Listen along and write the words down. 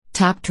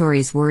Top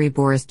Tories worry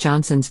Boris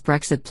Johnson's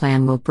Brexit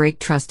plan will break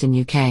trust in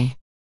UK.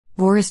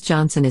 Boris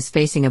Johnson is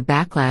facing a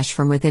backlash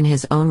from within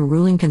his own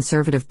ruling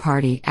Conservative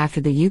Party after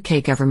the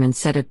UK government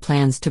said it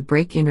plans to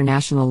break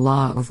international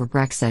law over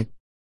Brexit.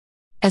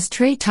 As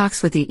trade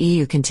talks with the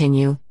EU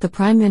continue, the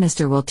Prime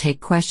Minister will take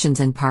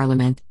questions in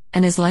Parliament,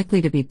 and is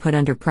likely to be put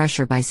under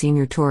pressure by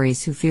senior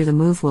Tories who fear the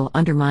move will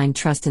undermine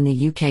trust in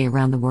the UK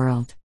around the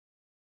world.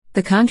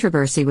 The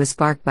controversy was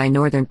sparked by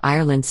Northern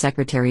Ireland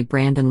Secretary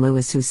Brandon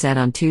Lewis, who said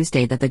on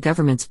Tuesday that the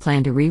government's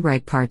plan to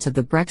rewrite parts of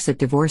the Brexit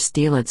divorce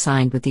deal it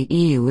signed with the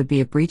EU would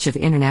be a breach of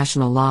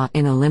international law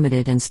in a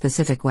limited and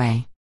specific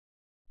way.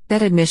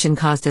 That admission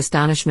caused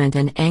astonishment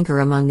and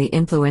anger among the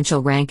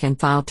influential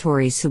rank-and-file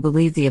Tories who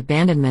believe the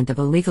abandonment of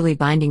a legally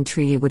binding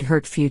treaty would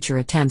hurt future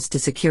attempts to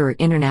secure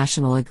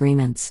international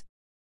agreements.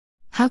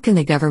 How can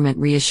the government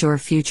reassure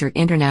future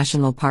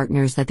international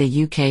partners that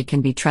the UK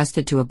can be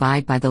trusted to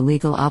abide by the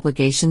legal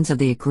obligations of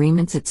the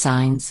agreements it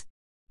signs?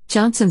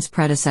 Johnson's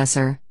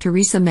predecessor,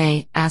 Theresa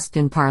May, asked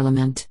in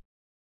Parliament.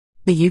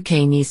 The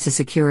UK needs to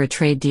secure a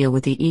trade deal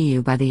with the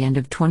EU by the end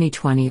of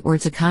 2020, or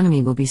its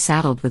economy will be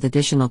saddled with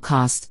additional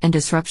costs and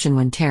disruption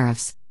when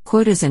tariffs,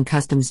 quotas and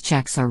customs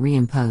checks are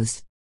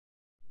reimposed.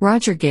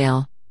 Roger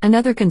Gale,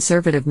 another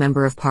Conservative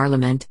member of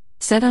Parliament,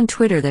 said on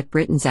Twitter that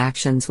Britain's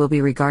actions will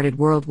be regarded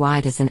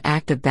worldwide as an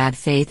act of bad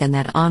faith and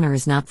that honour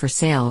is not for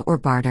sale or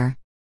barter.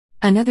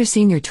 Another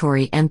senior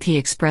Tory MP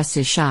expressed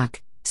his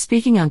shock,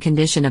 speaking on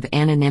condition of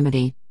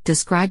anonymity,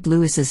 described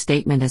Lewis's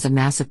statement as a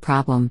massive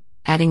problem,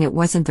 adding it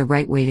wasn't the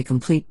right way to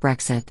complete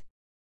Brexit.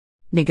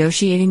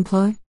 Negotiating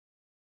ploy?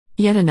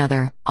 Yet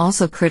another,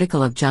 also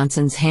critical of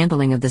Johnson's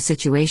handling of the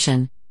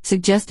situation,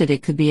 suggested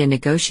it could be a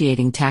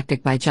negotiating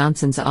tactic by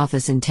Johnson's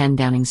office in 10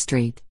 Downing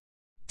Street.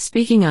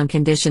 Speaking on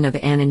condition of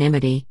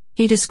anonymity,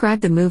 he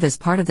described the move as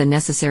part of the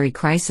necessary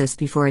crisis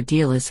before a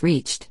deal is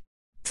reached.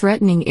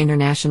 Threatening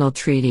international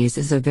treaties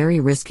is a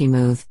very risky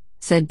move,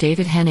 said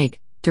David Hennig,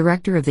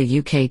 director of the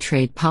UK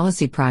Trade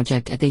Policy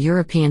Project at the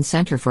European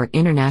Centre for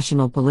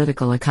International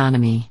Political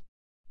Economy.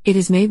 It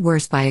is made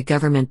worse by a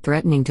government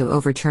threatening to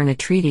overturn a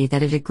treaty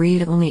that it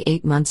agreed only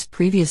 8 months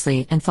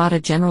previously and fought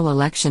a general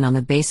election on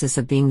the basis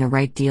of being the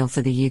right deal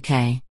for the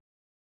UK.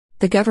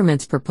 The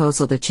government's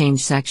proposal to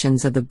change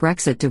sections of the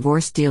Brexit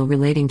divorce deal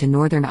relating to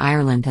Northern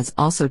Ireland has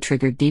also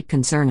triggered deep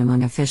concern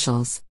among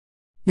officials.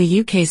 The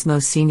UK's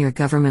most senior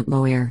government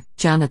lawyer,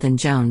 Jonathan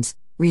Jones,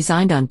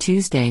 resigned on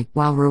Tuesday,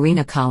 while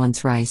Rowena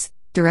Collins-Rice,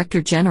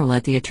 Director General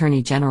at the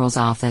Attorney General's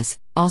office,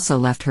 also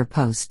left her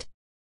post.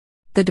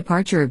 The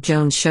departure of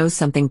Jones shows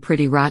something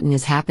pretty rotten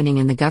is happening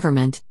in the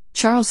government,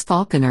 Charles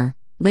Falconer,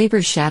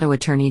 Labour's Shadow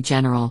Attorney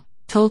General,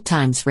 told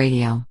Times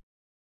Radio.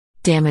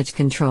 Damage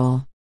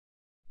control.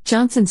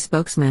 Johnson's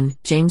spokesman,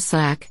 James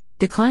Slack,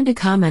 declined to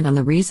comment on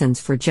the reasons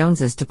for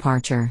Jones's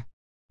departure.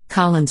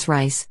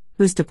 Collins-Rice,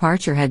 whose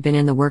departure had been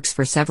in the works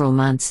for several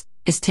months,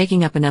 is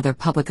taking up another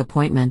public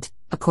appointment,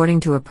 according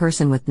to a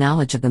person with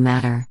knowledge of the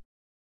matter.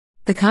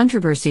 The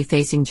controversy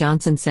facing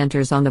Johnson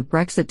centers on the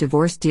Brexit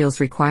divorce deal's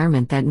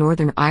requirement that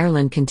Northern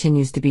Ireland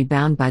continues to be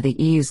bound by the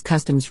EU's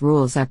customs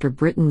rules after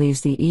Britain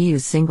leaves the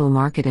EU's single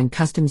market and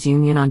customs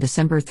union on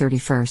December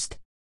 31.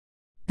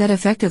 That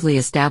effectively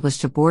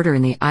established a border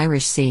in the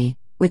Irish Sea,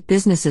 with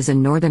businesses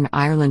in Northern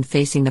Ireland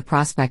facing the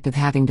prospect of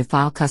having to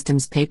file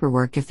customs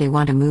paperwork if they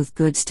want to move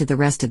goods to the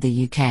rest of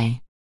the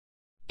UK.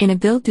 In a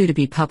bill due to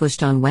be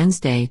published on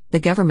Wednesday, the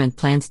government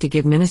plans to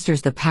give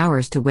ministers the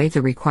powers to waive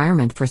the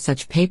requirement for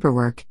such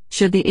paperwork,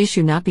 should the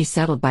issue not be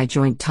settled by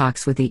joint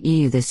talks with the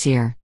EU this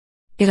year.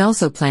 It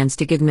also plans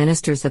to give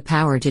ministers the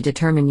power to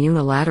determine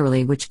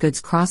unilaterally which goods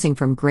crossing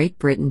from Great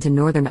Britain to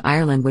Northern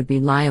Ireland would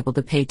be liable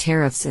to pay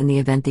tariffs in the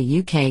event the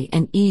UK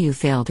and EU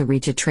fail to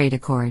reach a trade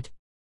accord.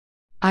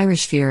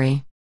 Irish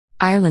fury.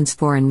 Ireland's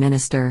Foreign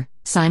Minister,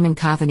 Simon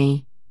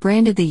Coveney,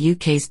 branded the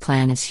UK's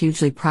plan as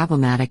hugely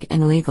problematic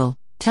and illegal,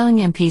 telling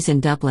MPs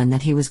in Dublin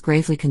that he was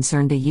gravely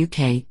concerned the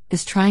UK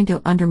is trying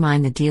to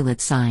undermine the deal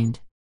it signed.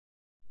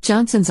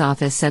 Johnson's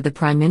office said the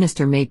Prime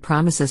Minister made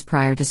promises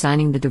prior to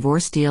signing the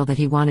divorce deal that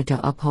he wanted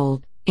to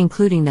uphold,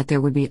 including that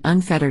there would be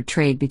unfettered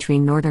trade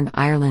between Northern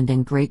Ireland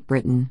and Great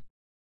Britain.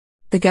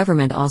 The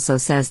government also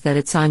says that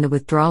it signed the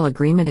withdrawal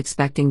agreement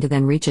expecting to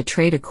then reach a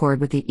trade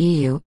accord with the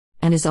EU,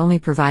 and is only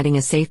providing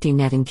a safety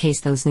net in case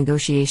those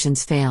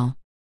negotiations fail.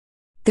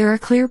 There are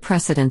clear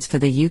precedents for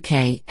the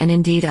UK and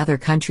indeed other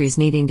countries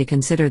needing to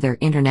consider their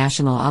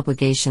international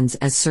obligations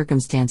as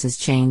circumstances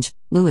change,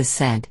 Lewis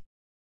said.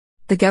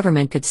 The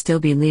government could still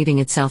be leaving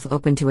itself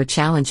open to a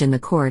challenge in the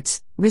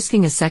courts,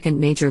 risking a second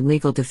major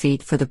legal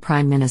defeat for the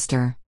Prime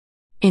Minister.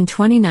 In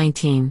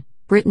 2019,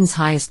 Britain's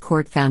highest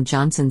court found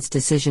Johnson's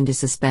decision to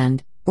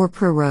suspend, or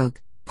prorogue,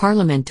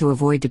 Parliament to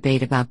avoid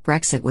debate about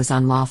Brexit was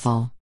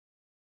unlawful.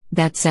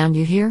 That sound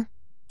you hear?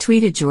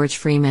 Tweeted George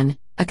Freeman,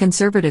 a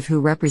Conservative who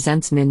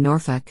represents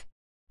Mid-Norfolk.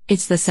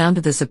 It's the sound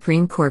of the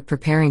Supreme Court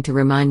preparing to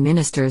remind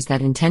ministers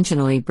that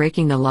intentionally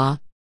breaking the law,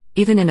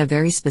 even in a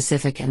very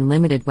specific and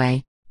limited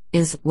way,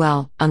 is,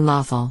 well,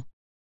 unlawful.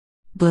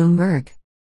 Bloomberg.